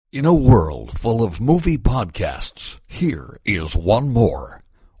In a world full of movie podcasts, here is one more.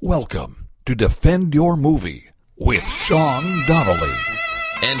 Welcome to Defend Your Movie with Sean Donnelly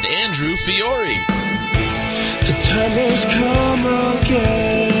and Andrew Fiore. The time has come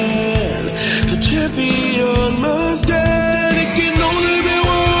again. The champion must stand. It can only be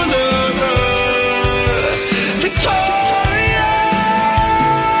one of us. Victoria!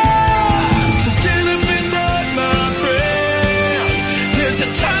 So stand up and fight, my friend. There's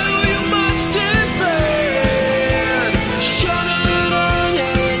a title you must defend. Shut it on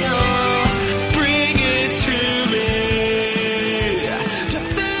and on. Bring it to me.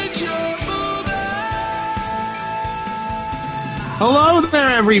 Defend your movie. Hello there,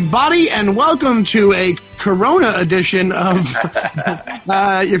 everybody, and welcome to a Corona edition of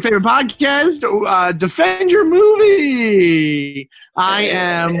your favorite podcast, Defend Your Movie. I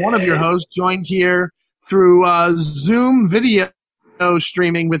am one of your hosts, joined here through Zoom video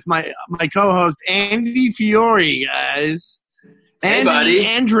streaming with my co-host, Andy Fiore, guys. Hey, Andy, buddy.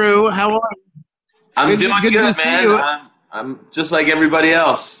 Andrew, how are you? I'm doing good, to see man. you. I'm just like everybody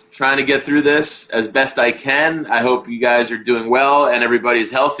else, trying to get through this as best I can. I hope you guys are doing well and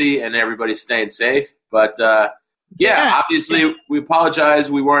everybody's healthy and everybody's staying safe. But, obviously, we apologize.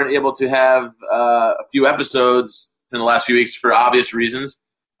 We weren't able to have a few episodes in the last few weeks for obvious reasons.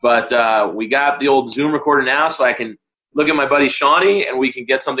 But we got the old Zoom recorder now, so I can look at my buddy Shawnee and we can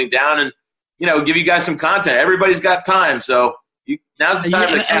get something down and, give you guys some content. Everybody's got time, so now's the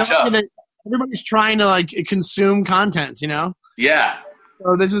time to catch up. Everybody's trying to consume content, Yeah.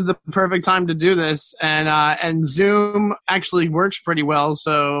 So this is the perfect time to do this, and Zoom actually works pretty well.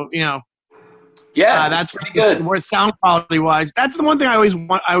 So Yeah, that's pretty good. More sound quality wise, that's the one thing I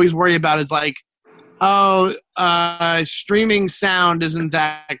always worry about is streaming sound isn't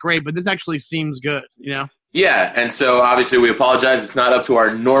that great, but this actually seems good, Yeah, and so obviously we apologize. It's not up to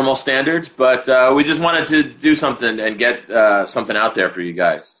our normal standards, but we just wanted to do something and get something out there for you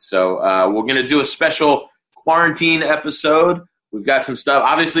guys. So we're going to do a special quarantine episode. We've got some stuff.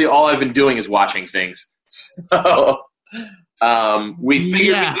 Obviously, all I've been doing is watching things. So we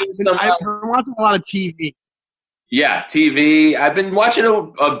figured we'd do some. I've been watching a lot of TV. Yeah, TV. I've been watching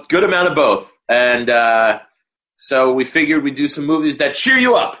a good amount of both. And so we figured we'd do some movies that cheer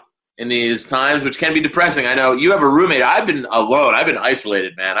you up in these times, which can be depressing. I know you have a roommate. I've been alone. I've been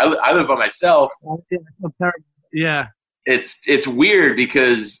isolated, man. I live by myself. Yeah. It's weird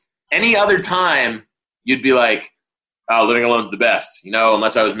because any other time you'd be like, oh, living alone's the best.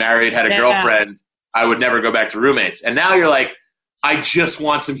 Unless I was married, had a girlfriend, I would never go back to roommates. And now you're like, I just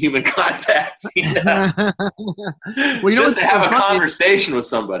want some human contact. Just to have a conversation with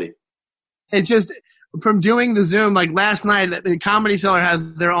somebody. It's just from doing the Zoom, last night, the Comedy Cellar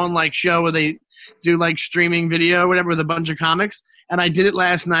has their own show where they do streaming video or whatever with a bunch of comics. And I did it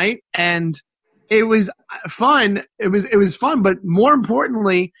last night and it was fun. It was fun, but more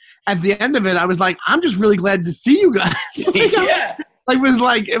importantly, at the end of it, I was like, I'm just really glad to see you guys. Yeah. It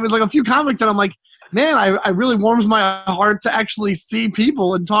was a few comics that I'm like, man, I really warms my heart to actually see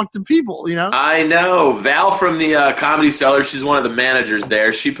people and talk to people, I know. Val from the Comedy Cellar, she's one of the managers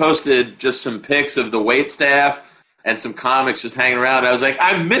there. She posted just some pics of the wait staff and some comics just hanging around. I was like,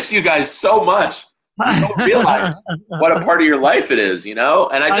 I miss you guys so much. You don't realize what a part of your life it is, And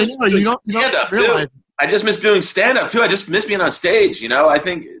I just you don't realize. I just miss doing stand-up, too. I just miss being on stage, I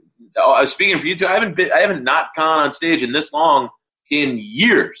think, speaking for you, too, I haven't not gone on stage in this long in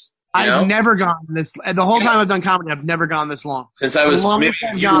years. I've never gone this. The whole time I've done comedy, I've never gone this long. Since I was maybe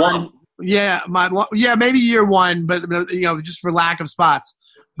year one. Yeah, maybe year one, but just for lack of spots.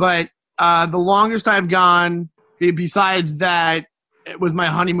 But the longest I've gone, besides that, it was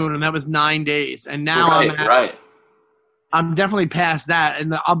my honeymoon, and that was 9 days. And now I'm definitely past that,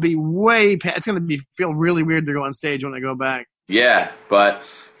 and I'll be way past. It's going to feel really weird to go on stage when I go back. Yeah, but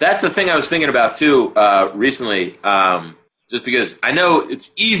that's the thing I was thinking about too recently. Just because I know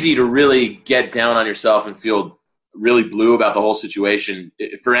it's easy to really get down on yourself and feel really blue about the whole situation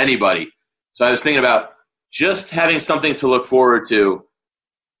for anybody. So I was thinking about just having something to look forward to.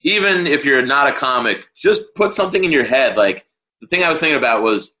 Even if you're not a comic, just put something in your head. The thing I was thinking about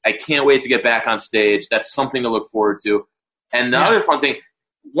was I can't wait to get back on stage. That's something to look forward to. And the other fun thing,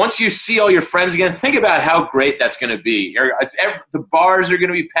 once you see all your friends again, think about how great that's going to be. The bars are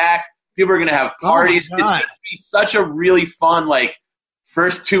going to be packed. People are going to have parties. It's going to be such a really fun,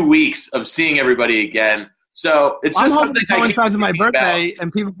 first 2 weeks of seeing everybody again. So it's just something that coincides with my birthday,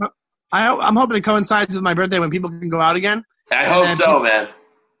 and people. I'm hoping it coincides with my birthday when people can go out again. I hope so, man.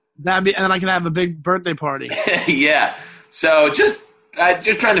 And then I can have a big birthday party. Yeah. So just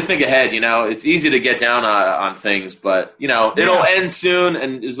just trying to think ahead. It's easy to get down on things, but it'll end soon.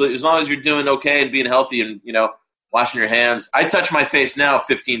 And as long as you're doing okay and being healthy and washing your hands, I touch my face now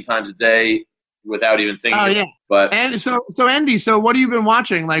 15 times a day without even thinking. Oh yeah. But and so Andy, so what have you been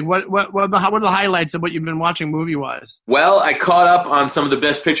watching? Like what are the highlights of what you've been watching movie wise? Well, I caught up on some of the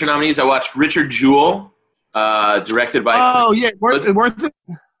Best Picture nominees. I watched Richard Jewell, directed by. Oh yeah, worth it.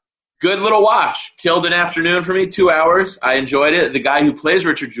 Good little watch. Killed an afternoon for me, 2 hours. I enjoyed it. The guy who plays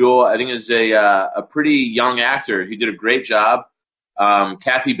Richard Jewell, I think, is a pretty young actor. He did a great job.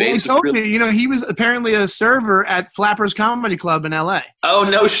 Kathy Bates. Well, he was apparently a server at Flappers Comedy Club in L.A. Oh,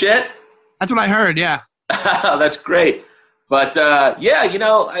 no shit? That's what I heard, yeah. That's great. But,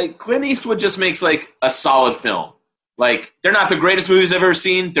 Clint Eastwood just makes, like, a solid film. Like, they're not the greatest movies I've ever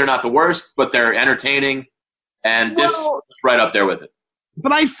seen. They're not the worst, but they're entertaining. And this is right up there with it.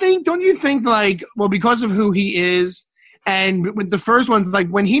 But don't you think, like, well, because of who he is, and with the first ones, like,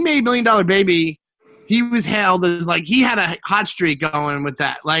 when he made $1 Million Baby, he was hailed as, like, he had a hot streak going with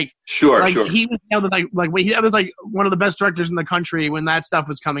that. Like, sure. He was hailed as, he was, like, one of the best directors in the country when that stuff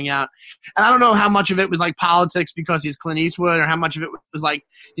was coming out. And I don't know how much of it was, like, politics because he's Clint Eastwood or how much of it was, like,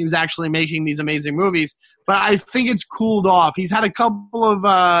 he was actually making these amazing movies. But I think it's cooled off. He's had a couple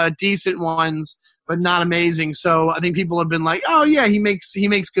of decent ones, but not amazing. So I think people have been like, oh yeah, he makes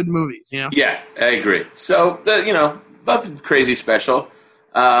good movies, Yeah, I agree. So nothing crazy special.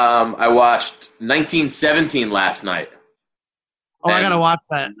 I watched 1917 last night. Oh, I gotta watch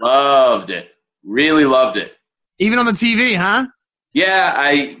that. Loved it. Really loved it. Even on the TV, huh? Yeah,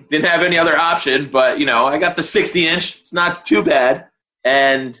 I didn't have any other option, but I got the 60-inch. It's not too bad,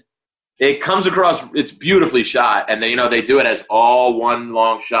 and it comes across. It's beautifully shot, and they do it as all one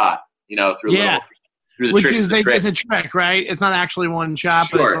long shot. Through the which tricks is the trick. It's a trick, right? It's not actually one shot,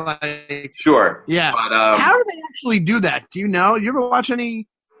 Sure. but it's like sure. Yeah. But, how do they actually do that? Do you know? You ever watch any?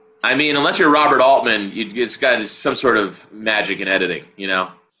 I mean, unless you're Robert Altman, it's got some sort of magic in editing,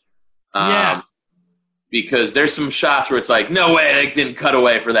 Yeah. Because there's some shots where it's like, no way, they didn't cut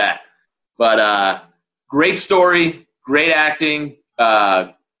away for that. But great story, great acting,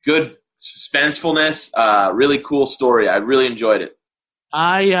 good suspensefulness, really cool story. I really enjoyed it.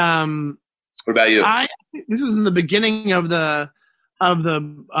 What about you? This was in the beginning of the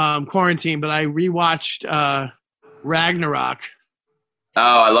quarantine, but I rewatched Ragnarok. Oh,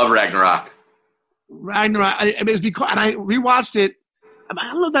 I love Ragnarok. It was because, and I rewatched it. I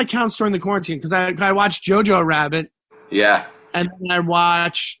don't know if that counts during the quarantine because I watched Jojo Rabbit. Yeah. And then I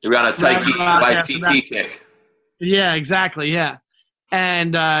watched. You're on a YTT kick. Yeah, exactly. Yeah,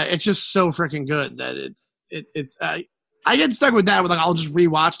 and it's just so freaking good that it's. I get stuck with that. With I'll just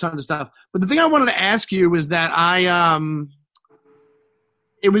rewatch tons of stuff. But the thing I wanted to ask you was that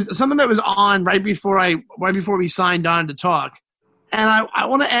it was something that was on right before we signed on to talk, and I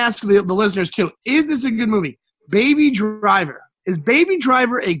want to ask the listeners too: is this a good movie? Baby Driver. Is Baby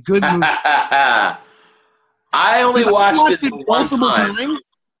Driver a good movie? I only watched it one time.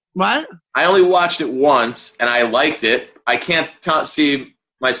 What? I only watched it once, and I liked it. I can't see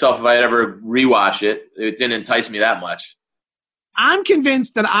myself if I'd ever rewatch it. It didn't entice me that much. I'm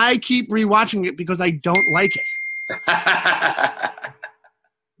convinced that I keep rewatching it because I don't like it.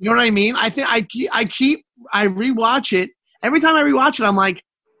 You know what I mean? I think I rewatch it. Every time I rewatch it, I'm like,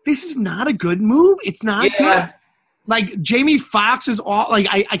 this is not a good move. It's not good. Like Jamie Foxx is all like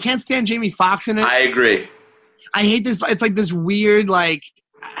I can't stand Jamie Foxx in it. I agree. I hate this. It's like this weird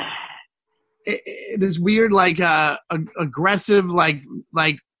aggressive like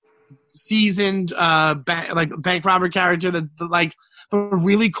seasoned bank robber character that like but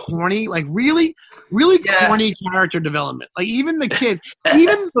really corny, like really corny character development. Like even the kid,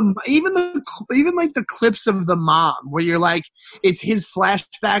 even the clips of the mom where you're like it's his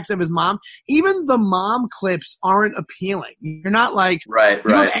flashbacks of his mom. Even the mom clips aren't appealing. You're not like you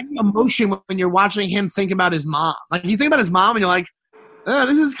don't have any emotion when you're watching him think about his mom. Like he's thinking about his mom, and you're like,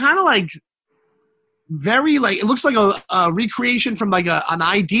 this is kind of like. Very it looks like a recreation from like an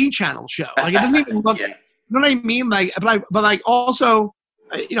ID channel show. Like it doesn't even look. You know what I mean? Like, but also,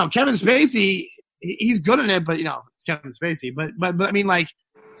 Kevin Spacey, he's good in it. But Kevin Spacey. But I mean, like,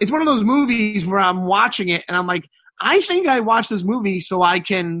 it's one of those movies where I'm watching it and I'm like, I think I watched this movie so I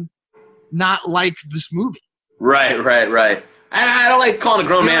can not like this movie. Right. I don't like calling a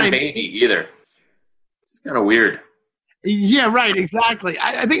grown man baby either. It's kind of weird. Yeah, right. Exactly.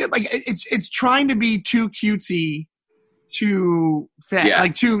 I think it's trying to be too cutesy, too fat,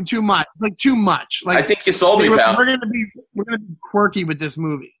 like too much, like too much. Like I think you sold me, pal. We're gonna be quirky with this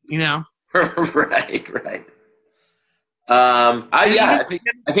movie, Right. I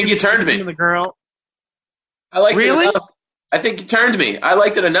think you turned me. The girl. I like it enough. I think you turned me. I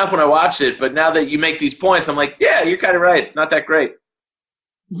liked it enough when I watched it, but now that you make these points, I'm like, yeah, you're kind of right. Not that great.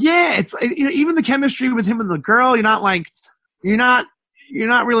 Yeah, even the chemistry with him and the girl. You're not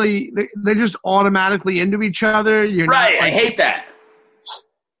really. They're just automatically into each other. You're Right. Not, I hate that.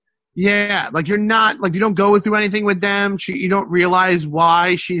 Yeah, like you're not like you don't go through anything with them. You don't realize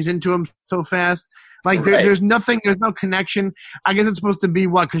why she's into him so fast. Like there's nothing. There's no connection. I guess it's supposed to be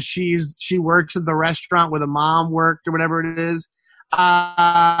because she works at the restaurant where the mom worked or whatever it is.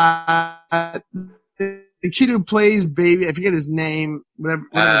 The kid who plays baby, I forget his name. Whatever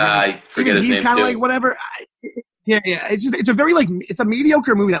I forget his name. He's kind of like whatever. Yeah. It's a very it's a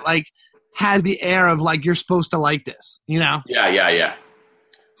mediocre movie that like has the air of like you're supposed to like this. You know? Yeah.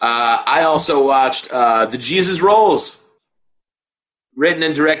 I also watched The Jesus Rolls, written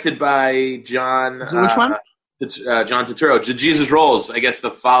and directed by John. Which one? John Turturro. The Jesus Rolls. I guess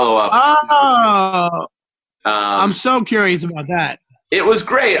the follow-up. Oh, I'm so curious about that. It was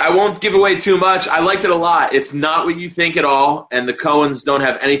great. I won't give away too much. I liked it a lot. It's not what you think at all, and the Coens don't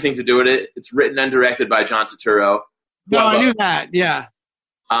have anything to do with it. It's written and directed by John Turturro. No, I knew that. Yeah.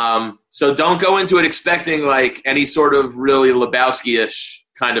 So don't go into it expecting like any sort of really Lebowski-ish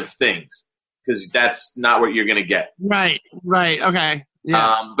kind of things, because that's not what you're going to get. Right. Okay.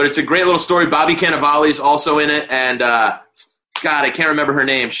 Yeah. But it's a great little story. Bobby Cannavale's also in it, and God, I can't remember her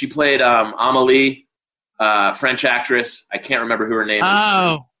name. She played Amelie. French actress. I can't remember who her name is.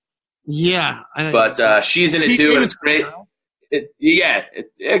 Oh, yeah. But she's in it too, and it's great. It's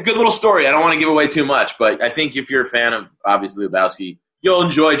a good little story. I don't want to give away too much, but I think if you're a fan of, obviously, Lebowski, you'll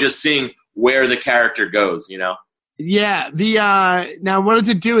enjoy just seeing where the character goes, you know? Yeah. Now, what does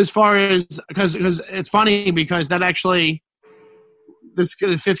it do as far as – because it's funny because that actually – this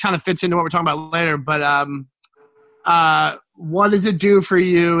kind of fits into what we're talking about later, but what does it do for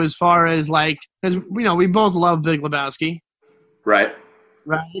you as far as like, because we both love Big Lebowski, right?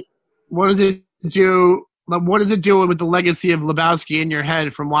 What does it do? What does it do with the legacy of Lebowski in your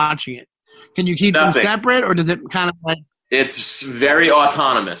head from watching it? Can you keep them separate, or does it kind of like? It's very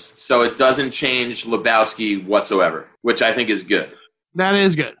autonomous, so it doesn't change Lebowski whatsoever, which I think is good. That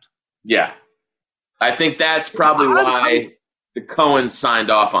is good. Yeah, I think that's probably why the Coens signed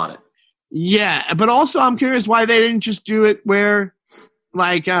off on it. Yeah, but also I'm curious why they didn't just do it where,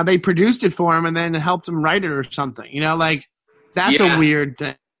 like, they produced it for him and then helped him write it or something. Like, that's a weird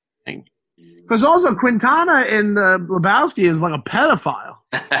thing. Because also Quintana in the Lebowski is like a pedophile.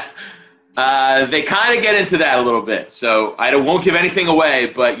 They kind of get into that a little bit, so I won't give anything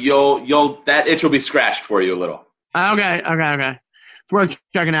away, but that itch will be scratched for you a little. Okay. It's worth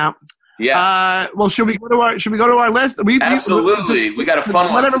checking out. Yeah. Well, should we go to our list? Absolutely. We got a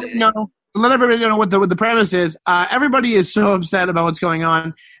fun one today. Let everybody know what the premise is. Everybody is so upset about what's going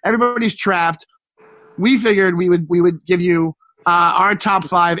on. Everybody's trapped. We figured we would give you our top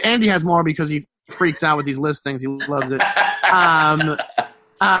 5. Andy has more because he freaks out with these listings. He loves it.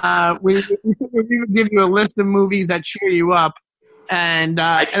 We figured we would give you a list of movies that cheer you up, and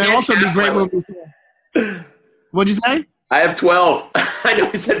also be great movies. What'd you say? I have 12. I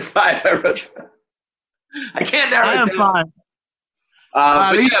know you said 5. I wrote 12. I can't narrow it down. I have 5.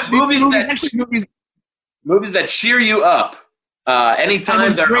 Movies that cheer you up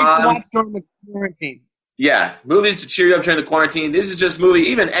anytime they're on. Watch during the quarantine. Yeah, movies to cheer you up during the quarantine. This is just movie,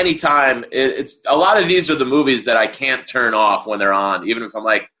 even anytime. It's a lot of these are the movies that I can't turn off when they're on. Even if I'm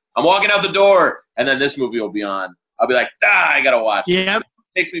like, I'm walking out the door, and then this movie will be on. I'll be like, I gotta watch it. Yep.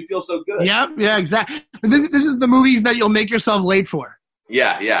 Makes me feel so good. Yep, yeah, exactly. This is the movies that you'll make yourself late for.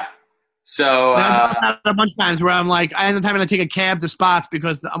 Yeah. So I've done that a bunch of times where I'm like, I end up having to take a cab to Spots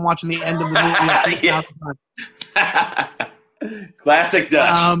because I'm watching the end of the movie. Classic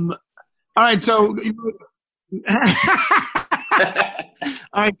Dutch. All right, so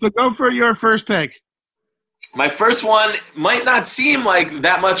go for your first pick. My first one might not seem like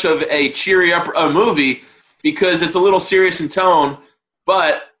that much of a cheery up movie because it's a little serious in tone,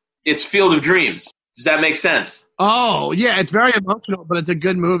 but it's Field of Dreams. Does that make sense? Oh, yeah, it's very emotional, but it's a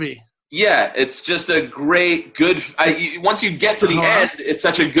good movie. Yeah, it's just a great, good. Once you get to the end, it's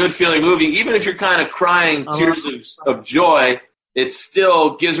such a good feeling movie. Even if you're kind of crying tears of joy, it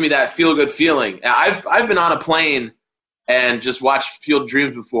still gives me that feel good feeling. I've been on a plane and just watched Field of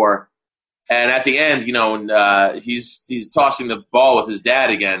Dreams before, and at the end, he's tossing the ball with his dad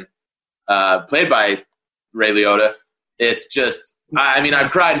again, played by Ray Liotta. It's just,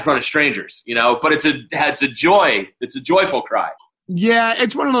 I've cried in front of strangers, but it's a joy. It's a joyful cry. Yeah,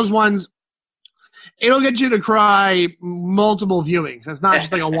 it's one of those ones. It'll get you to cry multiple viewings. It's not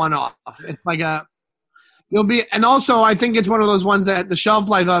just like a one-off. It's like and also I think it's one of those ones that the shelf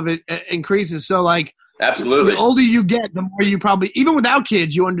life of it increases. So like Absolutely. The older you get, the more you probably, even without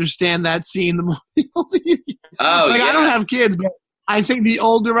kids, you understand that scene. The more the older you get. Oh, Like, yeah. I don't have kids, but I think the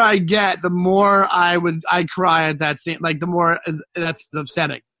older I get, the more I cry at that scene. Like, the more that's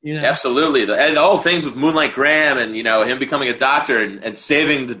upsetting. You know? Absolutely. And the whole things with Moonlight Graham and, him becoming a doctor and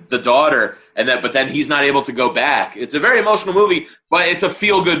saving the daughter, but then he's not able to go back. It's a very emotional movie, but it's a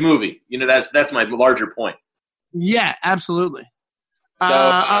feel-good movie. That's my larger point. Yeah, absolutely.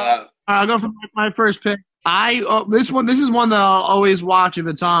 So, I'll go for my first pick. This is one that I'll always watch if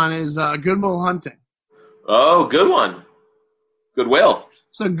it's on, is Good Will Hunting. oh, good one. Goodwill.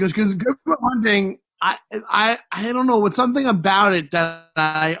 So, because Good Will Hunting, I don't know, what's something about it that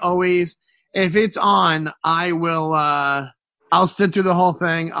I always, if it's on, I will, I'll sit through the whole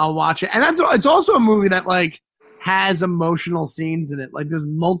thing. I'll watch it. And it's also a movie that, like, has emotional scenes in it. Like, there's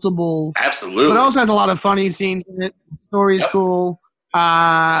multiple. Absolutely. But it also has a lot of funny scenes in it. The story's cool.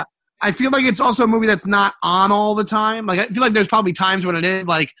 I feel like it's also a movie that's not on all the time. Like, I feel like there's probably times when it is,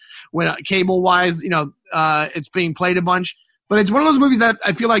 like, when cable-wise, it's being played a bunch. But it's one of those movies that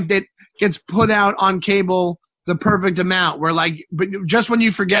I feel like that gets put out on cable the perfect amount, where, like, but just when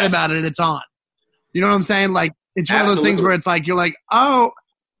you forget about it, it's on. You know what I'm saying? Like, it's one of those things where it's like, you're like, oh,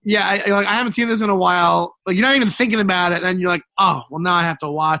 yeah, I haven't seen this in a while. Like, you're not even thinking about it, and then you're like, oh, well, now I have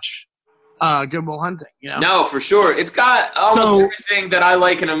to watch Good Will Hunting. No, for sure. It's got almost everything that I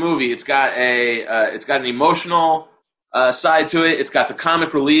like in a movie. It's got it's got an emotional side to it. It's got the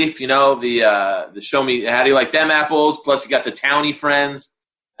comic relief. The show me how do you like them apples. Plus, you got the townie friends.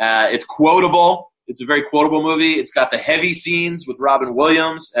 It's quotable. It's a very quotable movie. It's got the heavy scenes with Robin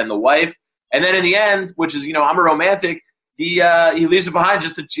Williams and the wife. And then in the end, which is, I'm a romantic, he leaves it behind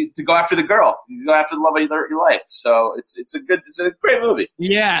just to go after the girl, to go after the love of your life. So it's a great movie.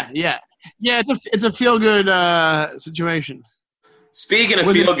 Yeah. It's a feel good situation. Speaking of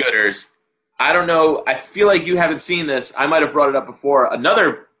feel gooders, I don't know. I feel like you haven't seen this. I might have brought it up before.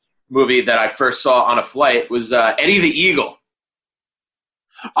 Another movie that I first saw on a flight was Eddie the Eagle.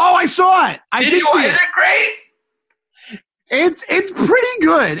 Oh, I saw it. I did see it. Is it great? It's pretty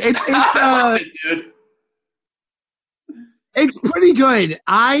good. It's I loved it, dude. It's pretty good.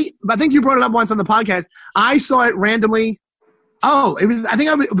 I think you brought it up once on the podcast. I saw it randomly. Oh, it was. I think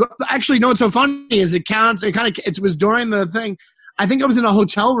I was actually. No, what's so funny is it counts. It was during the thing. I think I was in a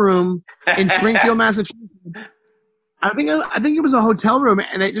hotel room in Springfield, Massachusetts. I think it was a hotel room,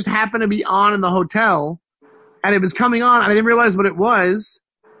 and it just happened to be on in the hotel, and it was coming on. And I didn't realize what it was.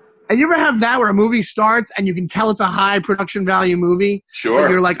 And you ever have that where a movie starts and you can tell it's a high production value movie? Sure. And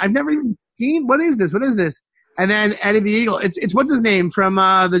you're like, I've never even seen. What is this? And then Eddie the Eagle. It's what's his name from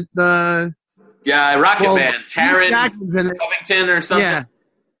the Rocket Man, Taron Covington or something.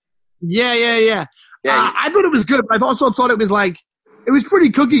 Yeah. I thought it was good, but I also thought it was pretty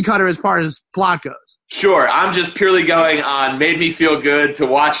cookie cutter as far as plot goes. Sure, I'm just purely going on made me feel good to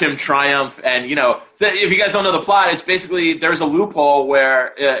watch him triumph. And, if you guys don't know the plot, it's basically there's a loophole where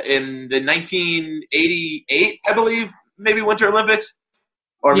in the 1988, I believe, maybe Winter Olympics,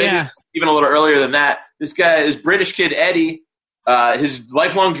 or maybe even a little earlier than that, this British kid, Eddie, his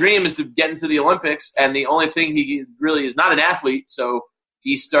lifelong dream is to get into the Olympics, and the only thing he really is not an athlete, so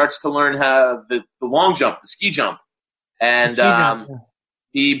he starts to learn how the long jump, the ski jump. And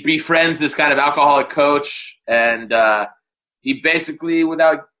he befriends this kind of alcoholic coach, and he basically,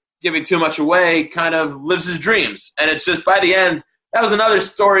 without giving too much away, kind of lives his dreams. And it's just, by the end, that was another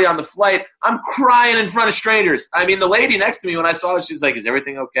story on the flight. I'm crying in front of strangers. I mean, the lady next to me, when I saw it, she's like, "Is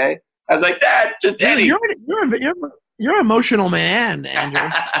everything okay?" I was like, "Dad, just Eddie." You're an emotional man, Andrew.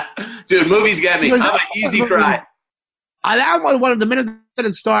 Dude, movies get me. I'm an easy cry. That one, the minute that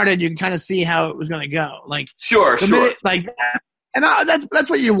it started, you can kind of see how it was going to go. Like, sure. Minute, like, and that's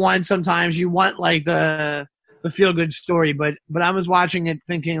what you want. Sometimes you want like the feel good story, but I was watching it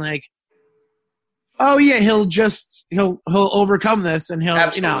thinking like, oh yeah, he'll overcome this, and he'll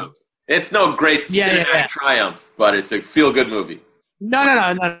Absolutely. It's no great cinematic triumph, but it's a feel good movie. No.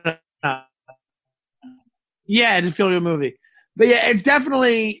 Yeah, it's a feel good movie, but yeah, it's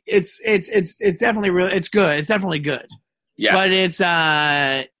definitely definitely really it's good. It's definitely good. Yeah, but it's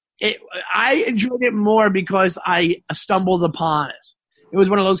I enjoyed it more because I stumbled upon it. It was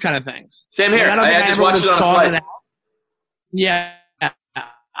one of those kind of things. Same here. I just watched it on a flight. Yeah,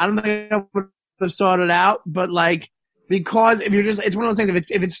 I don't think I would have sought it out, but like because if you're just, it's one of those things.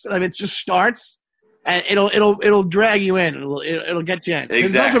 If it just starts, and it'll drag you in. It'll get you in. Exactly.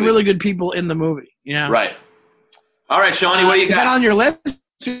 There's lots of really good people in the movie. Right. All right, Shawnee, what do you got? Is that on your list?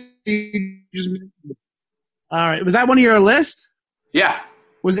 All right. Was that one of your list? Yeah.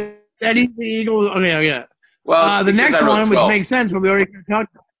 Was it Eddie the Eagle? Okay, yeah. Well, the next one, which makes sense, but we already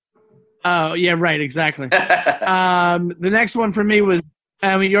talked about. Oh, yeah, right, exactly. The next one for me was,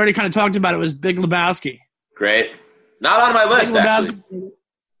 I mean, you already kind of talked about it, was Big Lebowski. Great. Not on my list, Big actually. Lebowski,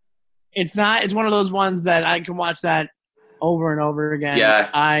 it's not, it's one of those ones that I can watch that over and over again.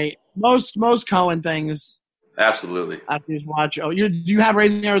 Yeah. Most Coen things Absolutely. I just watch. Oh, do you have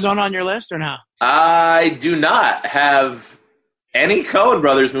Raising Arizona on your list or no? I do not have any Coen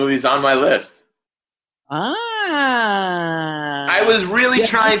Brothers movies on my list. I was really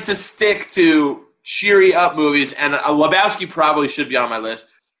trying to stick to cheery up movies, and Lebowski probably should be on my list.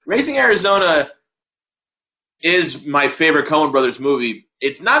 Raising Arizona is my favorite Coen Brothers movie.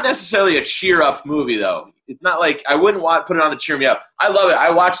 It's not necessarily a cheer up movie, though. It's not like I wouldn't put it on to cheer me up. I love it.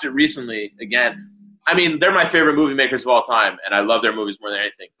 I watched it recently again. I mean, they're my favorite movie makers of all time, and I love their movies more than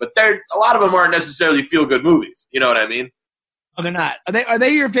anything. But a lot of them aren't necessarily feel good movies. You know what I mean? Oh, they're not. Are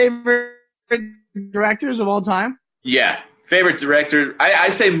they your favorite directors of all time? Yeah, favorite director. I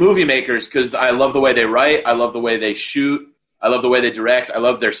say movie makers because I love the way they write. I love the way they shoot. I love the way they direct. I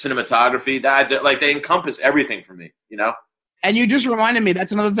love their cinematography. They encompass everything for me. You know. And you just reminded me.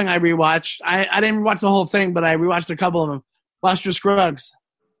 That's another thing I rewatched. I didn't rewatch the whole thing, but I rewatched a couple of them. Buster Scruggs.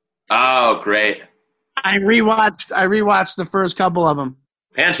 Oh, great. I rewatched the first couple of them.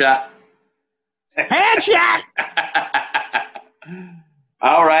 Hand shot. Hand shot.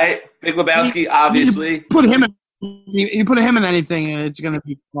 All right, Big Lebowski, obviously. You put him in anything, it's gonna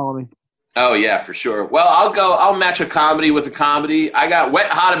be quality. Oh yeah, for sure. Well, I'll match a comedy with a comedy. I got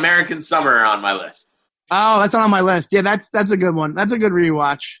Wet Hot American Summer on my list. Oh, that's not on my list. Yeah, that's a good one. That's a good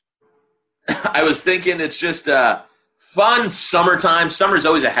rewatch. I was thinking it's just fun summertime. Summer's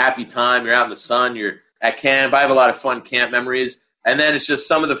always a happy time. You're out in the sun. You're at camp. I have a lot of fun camp memories. And then it's just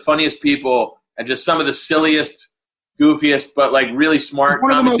some of the funniest people and just some of the silliest, goofiest, but like really smart. It's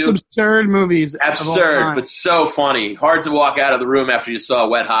one of the most absurd movies. Absurd, but so funny. Hard to walk out of the room after you saw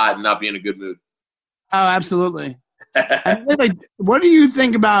Wet Hot and not be in a good mood. Oh, absolutely. And then, what do you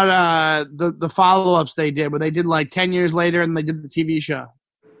think about the follow-ups they did, where they did like 10 years later and they did the TV show?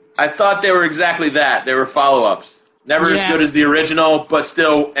 I thought they were exactly that. They were follow-ups. Never as good as the original, but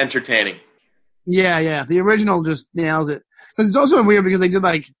still entertaining. Yeah. The original just nails it. Because it's also weird because they did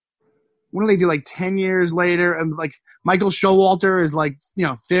like, what do they do, like 10 years later? And like Michael Showalter is like,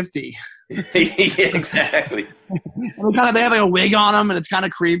 50. Yeah, exactly. And they have like a wig on him and it's kind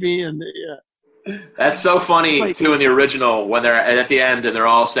of creepy. And yeah. That's so funny, too, in the original when they're at the end and they're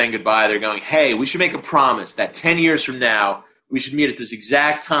all saying goodbye. They're going, hey, we should make a promise that 10 years from now, we should meet at this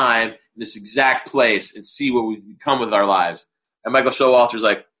exact time, in this exact place, and see what we've become with our lives. And Michael Showalter's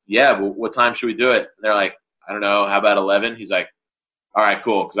like, yeah, well, what time should we do it? And they're like, I don't know, how about 11? He's like, all right,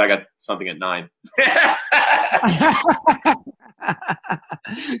 cool, because I got something at 9. Yeah,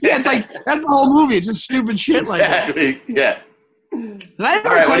 it's like, that's the whole movie. It's just stupid shit like that. Exactly, yeah. Did I ever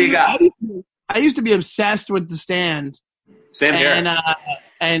all right, tell what do you got? I used to be obsessed with The Stand. Same here.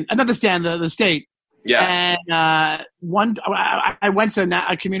 And not The Stand, the State. Yeah. And I went to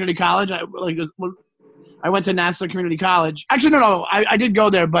a community college. I went to Nassau Community College. Actually, no, I did go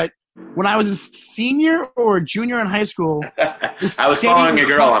there, but when I was a senior or junior in high school, I was following a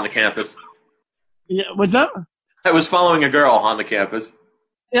girl on the campus. Yeah, what's up? I was following a girl on the campus.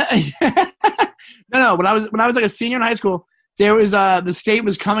 Yeah. No. When I was like a senior in high school, there was the state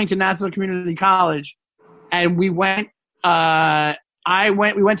was coming to Nassau Community College, and we went.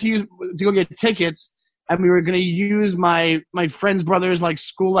 We went to go get tickets, and we were going to use my friend's brother's like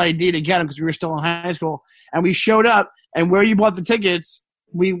school ID to get them because we were still in high school. And we showed up, and where you bought the tickets,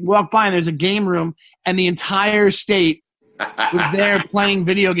 we walked by, and there's a game room, and the entire state was there playing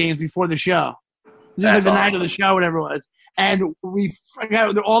video games before the show. This was like the night of the show, whatever it was. And we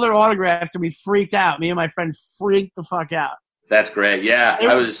got all their autographs, and we freaked out. Me and my friend freaked the fuck out. That's great. Yeah,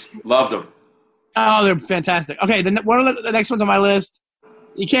 loved them. Oh, they're fantastic. Okay, one of the next ones on my list.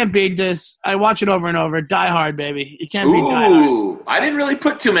 You can't beat this. I watch it over and over. Die Hard, baby. You can't beat Die Hard. Ooh, I didn't really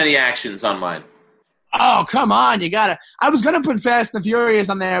put too many actions on mine. Oh, come on. You got to. I was going to put Fast and the Furious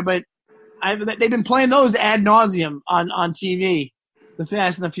on there, but they've been playing those ad nauseum on TV. The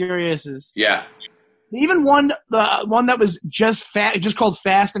Fast and the Furiouses. Yeah. Even the one that was just called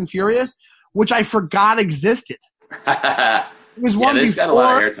Fast and Furious, which I forgot existed. It was one before. Got a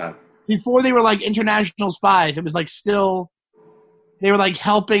lot of airtime. Before they were like international spies. It was like still. They were like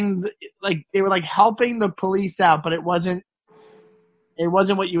helping the police out, but it wasn't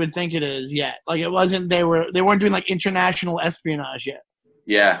what you would think it is yet. Like it wasn't. They weren't doing like international espionage yet.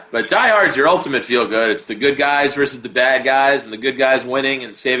 Yeah, but Die Hard's your ultimate feel good. It's the good guys versus the bad guys, and the good guys winning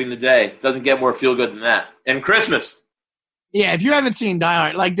and saving the day. It doesn't get more feel good than that. And Christmas. Yeah, if you haven't seen Die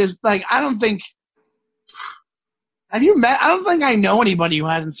Hard, like this, like I don't think Have you met? I don't think I know anybody who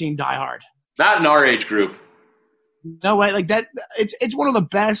hasn't seen Die Hard. Not in our age group. No way. Like that. It's one of the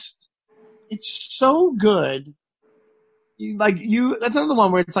best. It's so good. That's another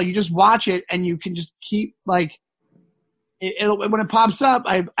one where it's like you just watch it and you can just keep like. When it pops up,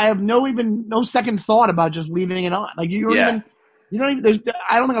 I have no second thought about just leaving it on. Like you don't even.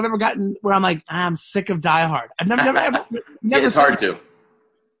 I don't think I've ever gotten where I'm like, I'm sick of Die Hard. I've never It's hard to.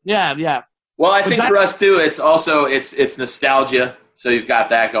 Yeah. Well, I think for us too, it's also it's nostalgia. So you've got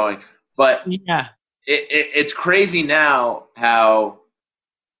that going, but yeah, it's crazy now how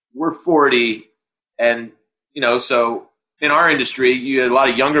we're 40, and so in our industry, you have a lot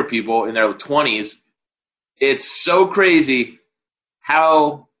of younger people in their 20s. It's so crazy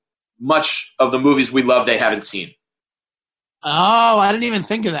how much of the movies we love they haven't seen. Oh, I didn't even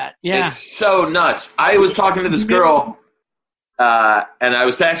think of that. Yeah. It's so nuts. I was talking to this girl, and I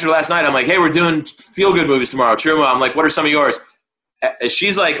was texting her last night. I'm like, hey, we're doing feel-good movies tomorrow. True. I'm like, what are some of yours?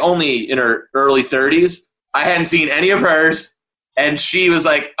 She's like only in her early 30s. I hadn't seen any of hers, and she was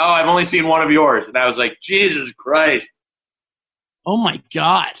like, oh, I've only seen one of yours. And I was like, Jesus Christ. Oh, my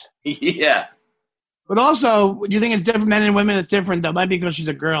God. Yeah. But also, do you think it's different? Men and women, it's different, though. Might be because she's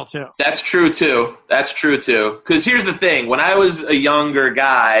a girl, too. That's true, too. Because here's the thing. When I was a younger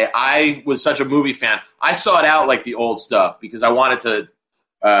guy, I was such a movie fan. I sought out, like, the old stuff because I wanted to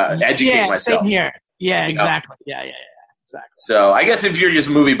educate myself. Same here. Yeah, exactly. Yeah, exactly. So I guess if you're just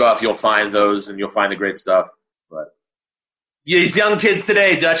movie buff, you'll find those and you'll find the great stuff. But these young kids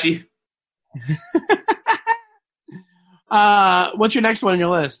today, Dutchie. What's your next one on your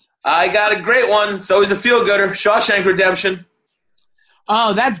list? I got a great one. It's always a feel-gooder. Shawshank Redemption.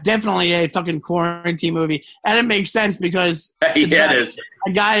 Oh, that's definitely a fucking quarantine movie. And it makes sense because it is.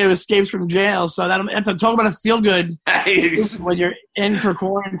 A guy who escapes from jail. So that's a talk about a feel-good when you're in for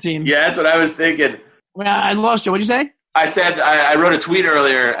quarantine. Yeah, that's what I was thinking. Well, I lost you. What'd you say? I said, I wrote a tweet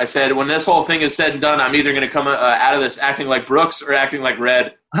earlier. I said, when this whole thing is said and done, I'm either going to come out of this acting like Brooks or acting like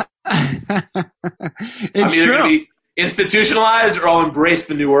Red. It's I'm either going to be institutionalized or I'll embrace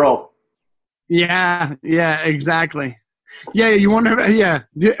the new world. Yeah, exactly. Yeah, you wonder. Yeah,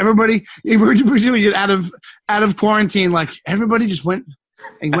 everybody. We're doing out of quarantine. Like everybody just went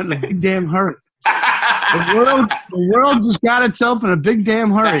in a big damn hurry. The world just got itself in a big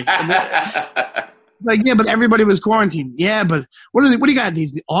damn hurry. Like, yeah, but everybody was quarantined. Yeah, but what do you got?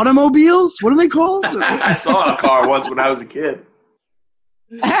 These automobiles? What are they called? I saw a car once when I was a kid.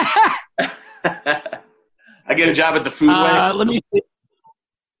 I get a job at the Foodway. Let me see.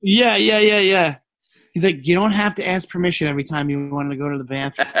 Yeah. He's like, you don't have to ask permission every time you want to go to the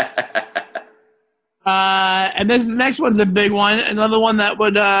bathroom. And the next one's a big one. Another one that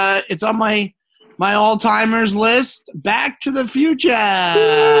would it's on my all-timers list. Back to the Future.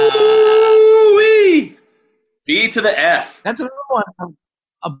 Woo-wee. B to the F. That's another one.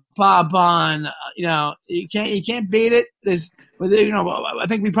 A Bob on. You can't beat it. I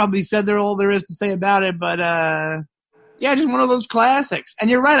think we probably said all there is to say about it, but yeah, just one of those classics.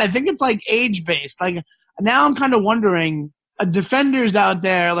 And you're right. I think it's like age-based. Like now I'm kind of wondering, defenders out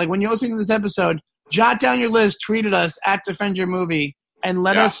there, like when you're listening to this episode, jot down your list, tweet at us at Defend Your Movie, and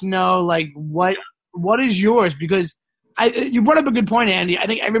let us know like what is yours, because you brought up a good point, Andy. I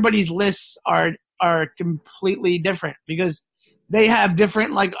think everybody's lists are completely different because they have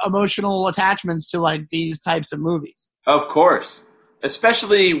different like emotional attachments to like these types of movies. Of course,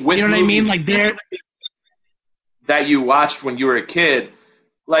 especially with what I mean, like they're that you watched when you were a kid.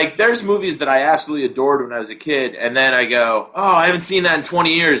 Like there's movies that I absolutely adored when I was a kid, and then I go, oh, I haven't seen that in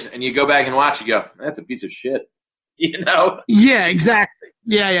 20 years, and you go back and watch, you go, that's a piece of shit, Yeah, exactly.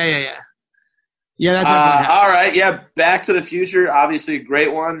 Yeah. Yeah, that's all right. Yeah, Back to the Future, obviously a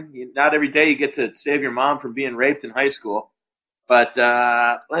great one. Not every day you get to save your mom from being raped in high school, but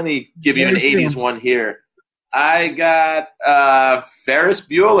let me give you an 80s one here. I got Ferris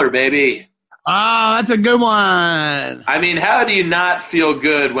Bueller, baby. Oh, that's a good one. I mean, how do you not feel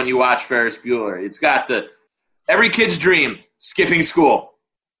good when you watch Ferris Bueller? It's got every kid's dream, skipping school,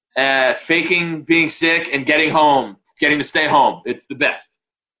 faking being sick and getting to stay home. It's the best.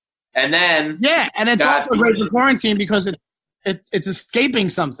 And then and it's also great for quarantine because it's escaping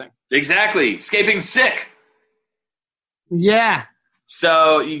something. Exactly, escaping sick. Yeah.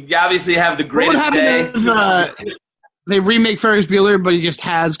 So you obviously have the greatest day. If, they remake Ferris Bueller, but he just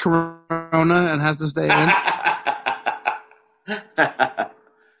has corona and has to stay in.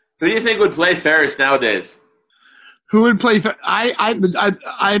 Who do you think would play Ferris nowadays? Who would play? I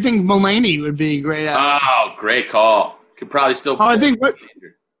think Mulaney would be great at it. Oh, great call. Could probably still. I think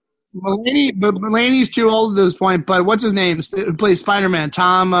Mulaney's too old at this point. But what's his name? Who plays Spider-Man?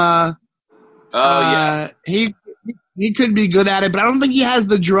 Tom. Yeah. He He could be good at it, but I don't think he has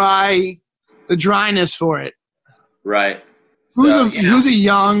the dryness for it. Right. Who's a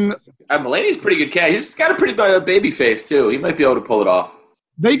young? Mulaney's a pretty good cat. He's got a pretty baby face too. He might be able to pull it off.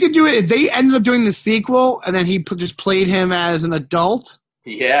 They could do it if they ended up doing the sequel, and then he just played him as an adult.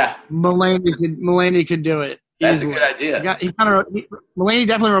 Yeah, Mulaney could do it. That's easily. a good idea. Mulaney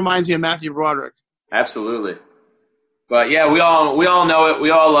definitely reminds me of Matthew Broderick. Absolutely. But yeah, we all know it. We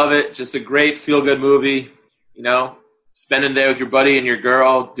all love it. Just a great feel-good movie. You know, spending the day with your buddy and your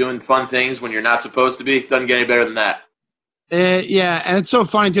girl, doing fun things when you're not supposed to be. Doesn't get any better than that. Yeah, and it's so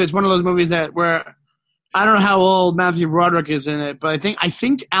funny too. It's one of those movies where I don't know how old Matthew Broderick is in it, but I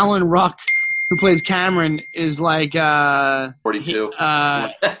think Alan Ruck, who plays Cameron, is like 42.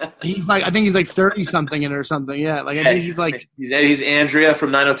 He's like, I think he's like 30 something in it or something. Yeah, like I think he's like he's Andrea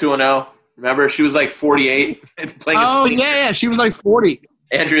from 90210. Remember, she was like 48 playing. Oh yeah, she was like 40.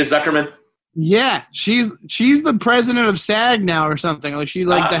 Andrea Zuckerman. Yeah, she's the president of SAG now or something. Like she's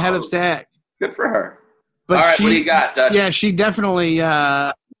like the head of SAG. Good for her. But all right, what do you got, Dutch? Yeah, she definitely.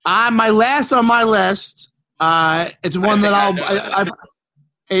 My last on my list. It's one that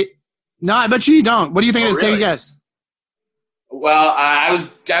No, I bet you don't. What do you think it is? Really? Take a guess. Well, I was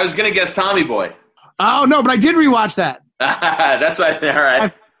gonna guess Tommy Boy. Oh no, but I did rewatch that. That's why. All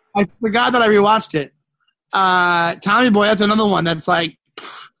right. I forgot that I rewatched it. Tommy Boy. That's another one. That's like.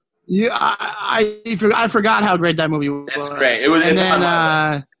 I forgot how great that movie was. It's great.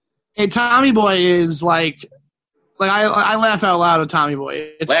 Tommy Boy is like I laugh out loud at Tommy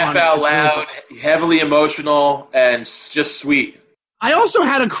Boy. It's laugh funny. out it's loud, really heavily emotional, and just sweet. I also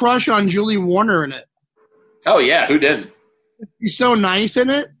had a crush on Julie Warner in it. Oh yeah, who didn't? She's so nice in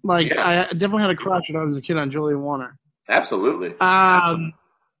it. Like yeah. I definitely had a crush when I was a kid on Julie Warner. Absolutely.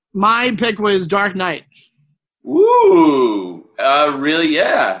 My pick was Dark Knight. Ooh, really?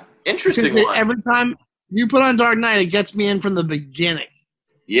 Yeah, interesting one. Every time you put on Dark Knight, it gets me in from the beginning.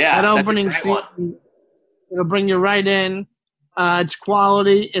 Yeah, that opening scene, it'll bring you right in. It's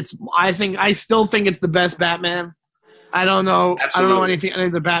quality. I still think it's the best Batman. I don't know. Absolutely. I don't know any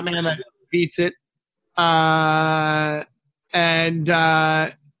of the Batman that beats it. And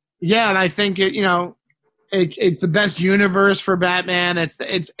I think it's the best universe for Batman. It's so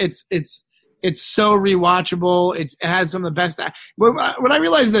rewatchable. It has some of the best. What I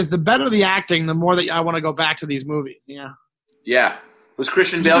realize is the better the acting, the more that I want to go back to these movies. Yeah. Yeah. Was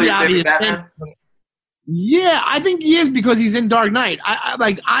Christian Bale your favorite Batman? Yeah, I think he is because he's in Dark Knight.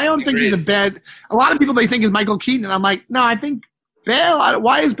 I don't think he's a bad. A lot of people they think is Michael Keaton, and I'm like, no, I think Bale.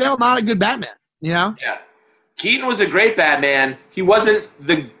 Why is Bale not a good Batman? You know? Yeah, Keaton was a great Batman. He wasn't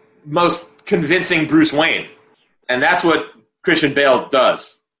the most convincing Bruce Wayne, and that's what Christian Bale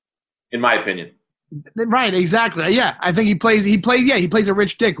does, in my opinion. Right? Exactly. Yeah, I think he plays a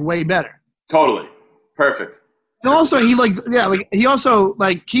rich dick way better. Totally perfect. And also,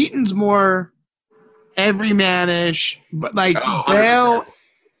 Keaton's more everymanish, but Bale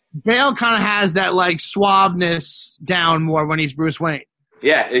kind of has that like suaveness down more when he's Bruce Wayne.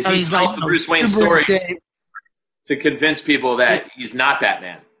 Yeah, he tells the Bruce Wayne story to convince people that he's not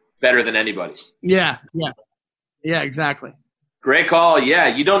Batman better than anybody. Yeah, exactly. Great call. Yeah,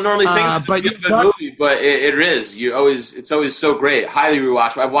 you don't normally think it's a good movie, but it is. It's always so great. Highly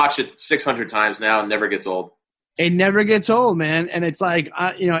rewatchable. I've watched it 600 times now, and never gets old. It never gets old, man, and it's like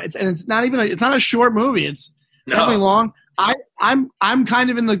it's not even it's not a short movie. It's definitely long. I'm kind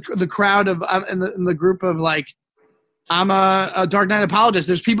of in the crowd of in the group of like I'm a Dark Knight apologist.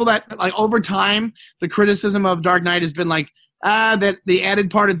 There's people that like over time the criticism of Dark Knight has been like that the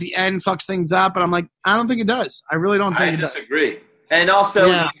added part at the end fucks things up, and I'm like I don't think it does. I really don't think it does. I disagree. And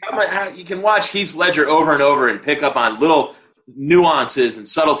also you can watch Heath Ledger over and over and pick up on little nuances and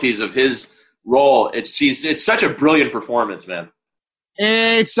subtleties of his role. It's such a brilliant performance, man.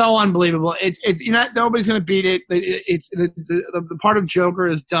 It's so unbelievable. Nobody's gonna beat it. It's the part of Joker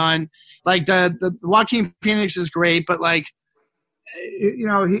is done. Like the Joaquin Phoenix is great, but like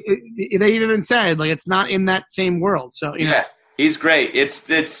they even said like it's not in that same world. So yeah, he's great. It's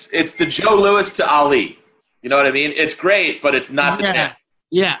the Joe Lewis to Ali. You know what I mean? It's great, but it's not the same.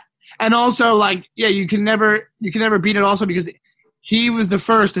 Yeah, and also like you can never beat it. Also because he was the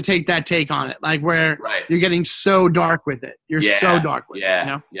first to take that take on it, like where you're getting so dark with it. You're so dark with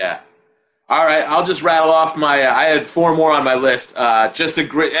it. Yeah. All right, I'll just rattle off my. I had 4 more on my list. Just a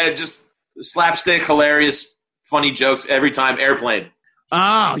great, just slapstick, hilarious, funny jokes every time. Airplane.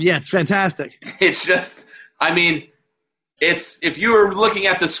 Oh yeah, it's fantastic. It's just, I mean, if you were looking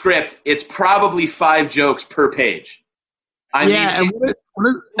at the script, it's probably 5 jokes per page. And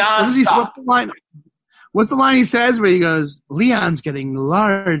what's the line he says where he goes, Leon's getting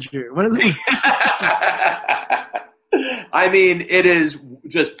larger? What is it? I mean, it is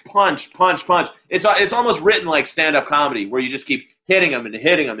just punch, punch, punch. It's almost written like stand-up comedy where you just keep hitting them and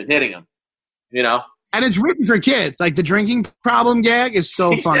hitting them and hitting them, you know? And it's written for kids. Like the drinking problem gag is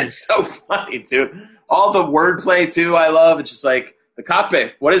so funny. It's so funny, too. All the wordplay, too, I love. It's just like, the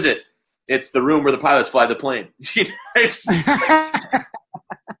cockpit, what is it? It's the room where the pilots fly the plane. It's the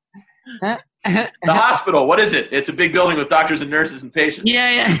hospital, what is it? It's a big building with doctors and nurses and patients.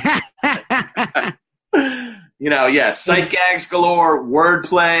 Yeah. You know, sight gags galore,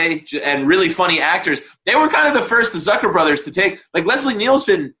 wordplay, and really funny actors. They were kind of the first, the Zucker brothers, to take, like Leslie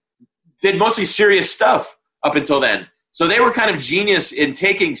Nielsen did mostly serious stuff up until then. So they were kind of genius in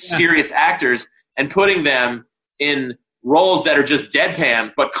taking serious actors and putting them in roles that are just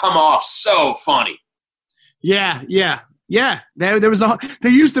deadpan but come off so funny. Yeah. There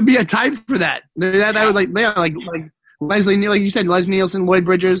used to be a type for that. That was like Leslie, like you said, Leslie Nielsen, Lloyd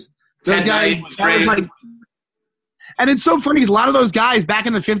Bridges, those guys. And it's so funny because a lot of those guys back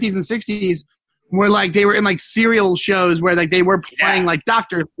in the 50s and 60s were like, they were in like serial shows where like they were playing like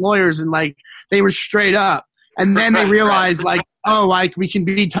doctors, lawyers, and like they were straight up. And then they realized like, oh, like we can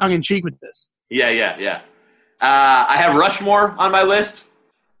be tongue in cheek with this. Yeah. I have Rushmore on my list.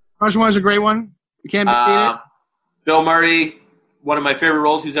 Rushmore is a great one. You can't beat it. Bill Murray, one of my favorite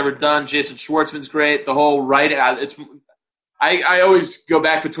roles he's ever done. Jason Schwartzman's great. The whole writing, I always go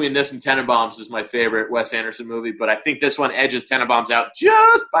back between this and Tenenbaums is my favorite Wes Anderson movie, but I think this one edges Tenenbaums out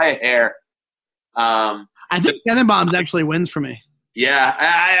just by a hair. I think Tenenbaums actually wins for me. Yeah,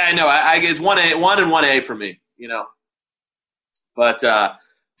 I know. It's 1A, 1 and 1A for me, you know. But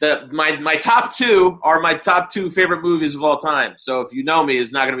my top two are my top two favorite movies of all time. So if you know me,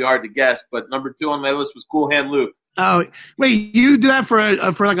 it's not going to be hard to guess. But number 2 on my list was Cool Hand Luke. Oh, wait, you do that for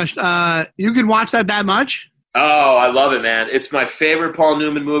you could watch that much? Oh, I love it, man. It's my favorite Paul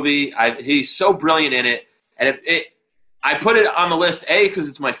Newman movie. He's so brilliant in it. And I put it on the list, A, because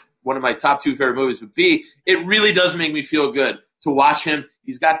it's one of my top 2 favorite movies, but B, it really does make me feel good to watch him.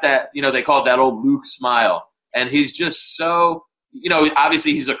 He's got that, you know, they call it that old Luke smile. And he's just so, you know,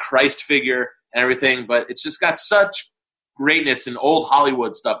 obviously he's a Christ figure and everything, but it's just got such greatness in old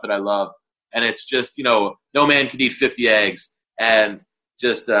Hollywood stuff that I love. And it's just, you know, no man can eat 50 eggs. And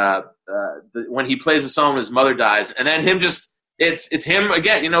just when he plays a song when his mother dies, and then him just it's him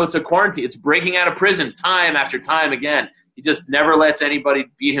again. You know, it's a quarantine. It's breaking out of prison time after time again. He just never lets anybody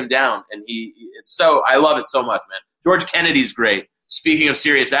beat him down, and I love it so much, man. George Kennedy's great. Speaking of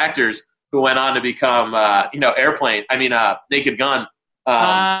serious actors who went on to become Naked Gun.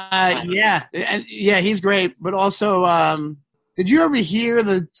 He's great. But also, did you ever hear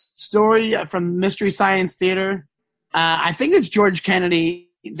the story from Mystery Science Theater? I think it's George Kennedy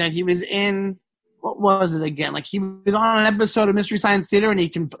that he was in. What was it again? Like he was on an episode of Mystery Science Theater, and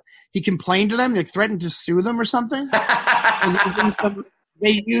he complained to them, like threatened to sue them or something.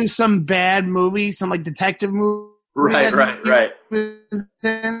 They used some bad movie, some like detective movie. Right.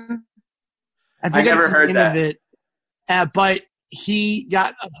 I never heard that. Of it, but he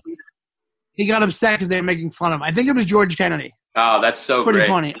got upset because they were making fun of him. I think it was George Kennedy. Oh, that's so pretty great.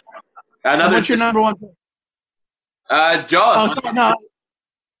 Funny. What's your number one? Jaws. Oh, no.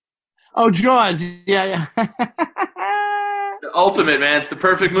 Oh, Jaws. Yeah. The ultimate, man. It's the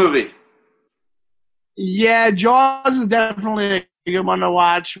perfect movie. Yeah, Jaws is definitely a good one to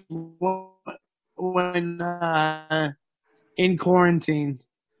watch when in quarantine.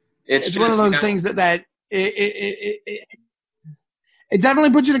 It's one of those things that it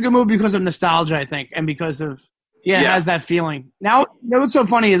definitely puts you in a good mood because of nostalgia, I think, and because of it has that feeling. Now, you know what's so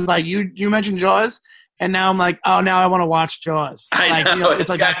funny is like you mentioned Jaws. And now I'm like, oh, now I want to watch Jaws. I know.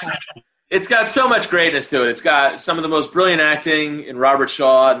 It's got so much greatness to it. It's got some of the most brilliant acting in Robert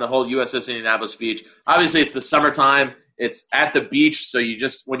Shaw and the whole USS Indianapolis speech. Obviously, it's the summertime. It's at the beach, so you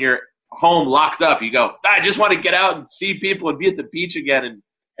just, when you're home locked up, you go, I just want to get out and see people and be at the beach again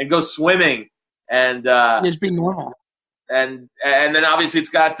and go swimming. And just be normal. And then obviously it's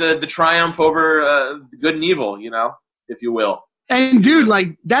got the triumph over good and evil, you know, if you will. And, dude,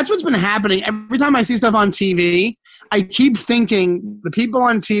 like, that's what's been happening. Every time I see stuff on TV, I keep thinking the people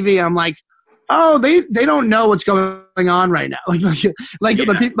on TV, I'm like, oh, they don't know what's going on right now. Like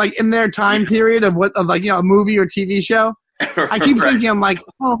the people, like, in their time period of a movie or TV show. I keep thinking, I'm like,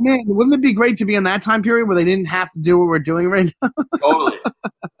 oh, man, wouldn't it be great to be in that time period where they didn't have to do what we're doing right now? Totally.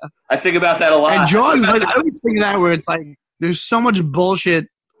 I think about that a lot. And Jaws, like, I always think of that where it's like, there's so much bullshit.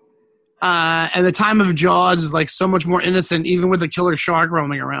 And the time of Jaws is like so much more innocent, even with a killer shark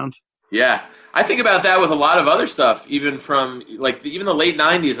roaming around. Yeah. I think about that with a lot of other stuff, even from even the late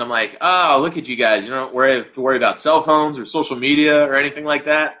 90s. I'm like, oh, look at you guys. You don't have to worry about cell phones or social media or anything like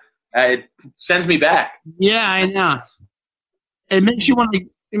that. It sends me back. Yeah, I know. It makes you want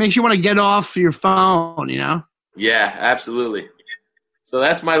to get off your phone, you know? Yeah, absolutely. So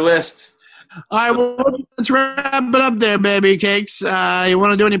that's my list. All right, well, let's wrap it up there, baby cakes. You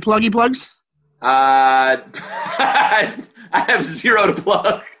want to do any pluggy plugs? I have zero to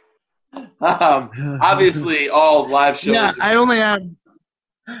plug. Obviously, all live shows I only have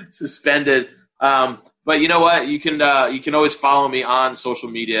suspended. But you know what? You can always follow me on social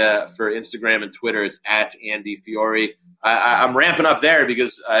media for Instagram and Twitter. It's at Andy Fiore. I'm ramping up there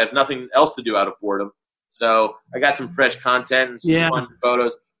because I have nothing else to do out of boredom. So I got some fresh content and some fun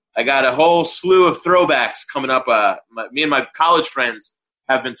photos. I got a whole slew of throwbacks coming up. Me and my college friends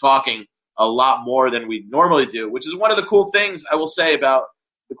have been talking a lot more than we normally do, which is one of the cool things I will say about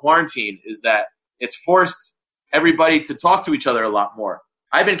the quarantine is that it's forced everybody to talk to each other a lot more.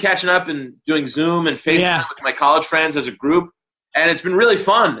 I've been catching up and doing Zoom and FaceTime with my college friends as a group, and it's been really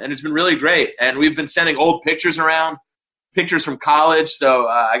fun, and it's been really great. And we've been sending old pictures around, pictures from college, so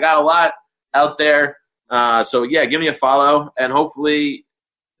I got a lot out there. So, yeah, give me a follow, and hopefully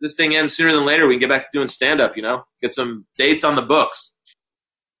this thing ends sooner than later. We can get back to doing stand-up, you know, get some dates on the books.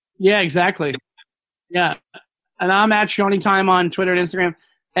 Yeah, exactly. Yeah, and I'm at ShoneyTime on Twitter and Instagram.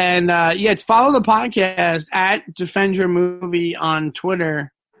 And, it's follow the podcast at Defend Your Movie on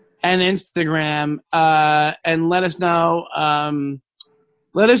Twitter and Instagram, and let us know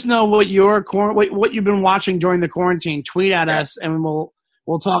what what you've been watching during the quarantine. Tweet at us, and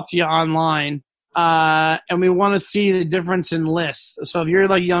we'll talk to you online. And we want to see the difference in lists. So if you're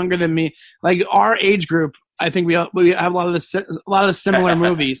like younger than me, like our age group, I think we have a lot of the similar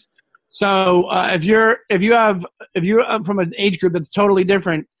movies. So if you're from an age group that's totally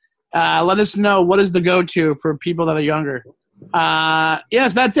different, let us know what is the go-to for people that are younger.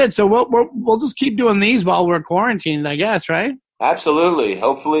 Yes, that's it. So we'll just keep doing these while we're quarantined, I guess, right? Absolutely.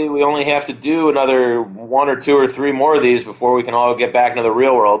 Hopefully we only have to do another 1 or 2 or 3 more of these before we can all get back into the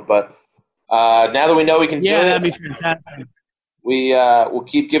real world. But now that we know we can do it, that'd be fantastic. We'll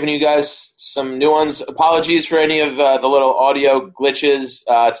keep giving you guys some new ones. Apologies for any of the little audio glitches.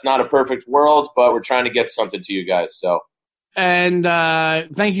 It's not a perfect world, but we're trying to get something to you guys. So, and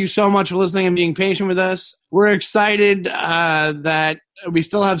thank you so much for listening and being patient with us. We're excited that we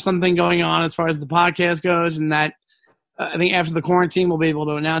still have something going on as far as the podcast goes, and that I think after the quarantine we'll be able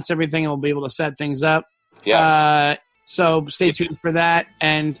to announce everything and we'll be able to set things up. Yes. So stay tuned for that.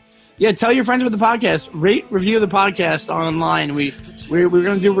 And yeah, tell your friends about the podcast. Rate, review the podcast online. We're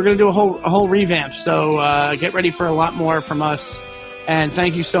gonna do a whole revamp. So get ready for a lot more from us. And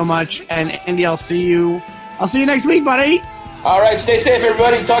thank you so much. And Andy, I'll see you next week, buddy. All right, stay safe,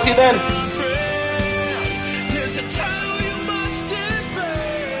 everybody. Talk to you then.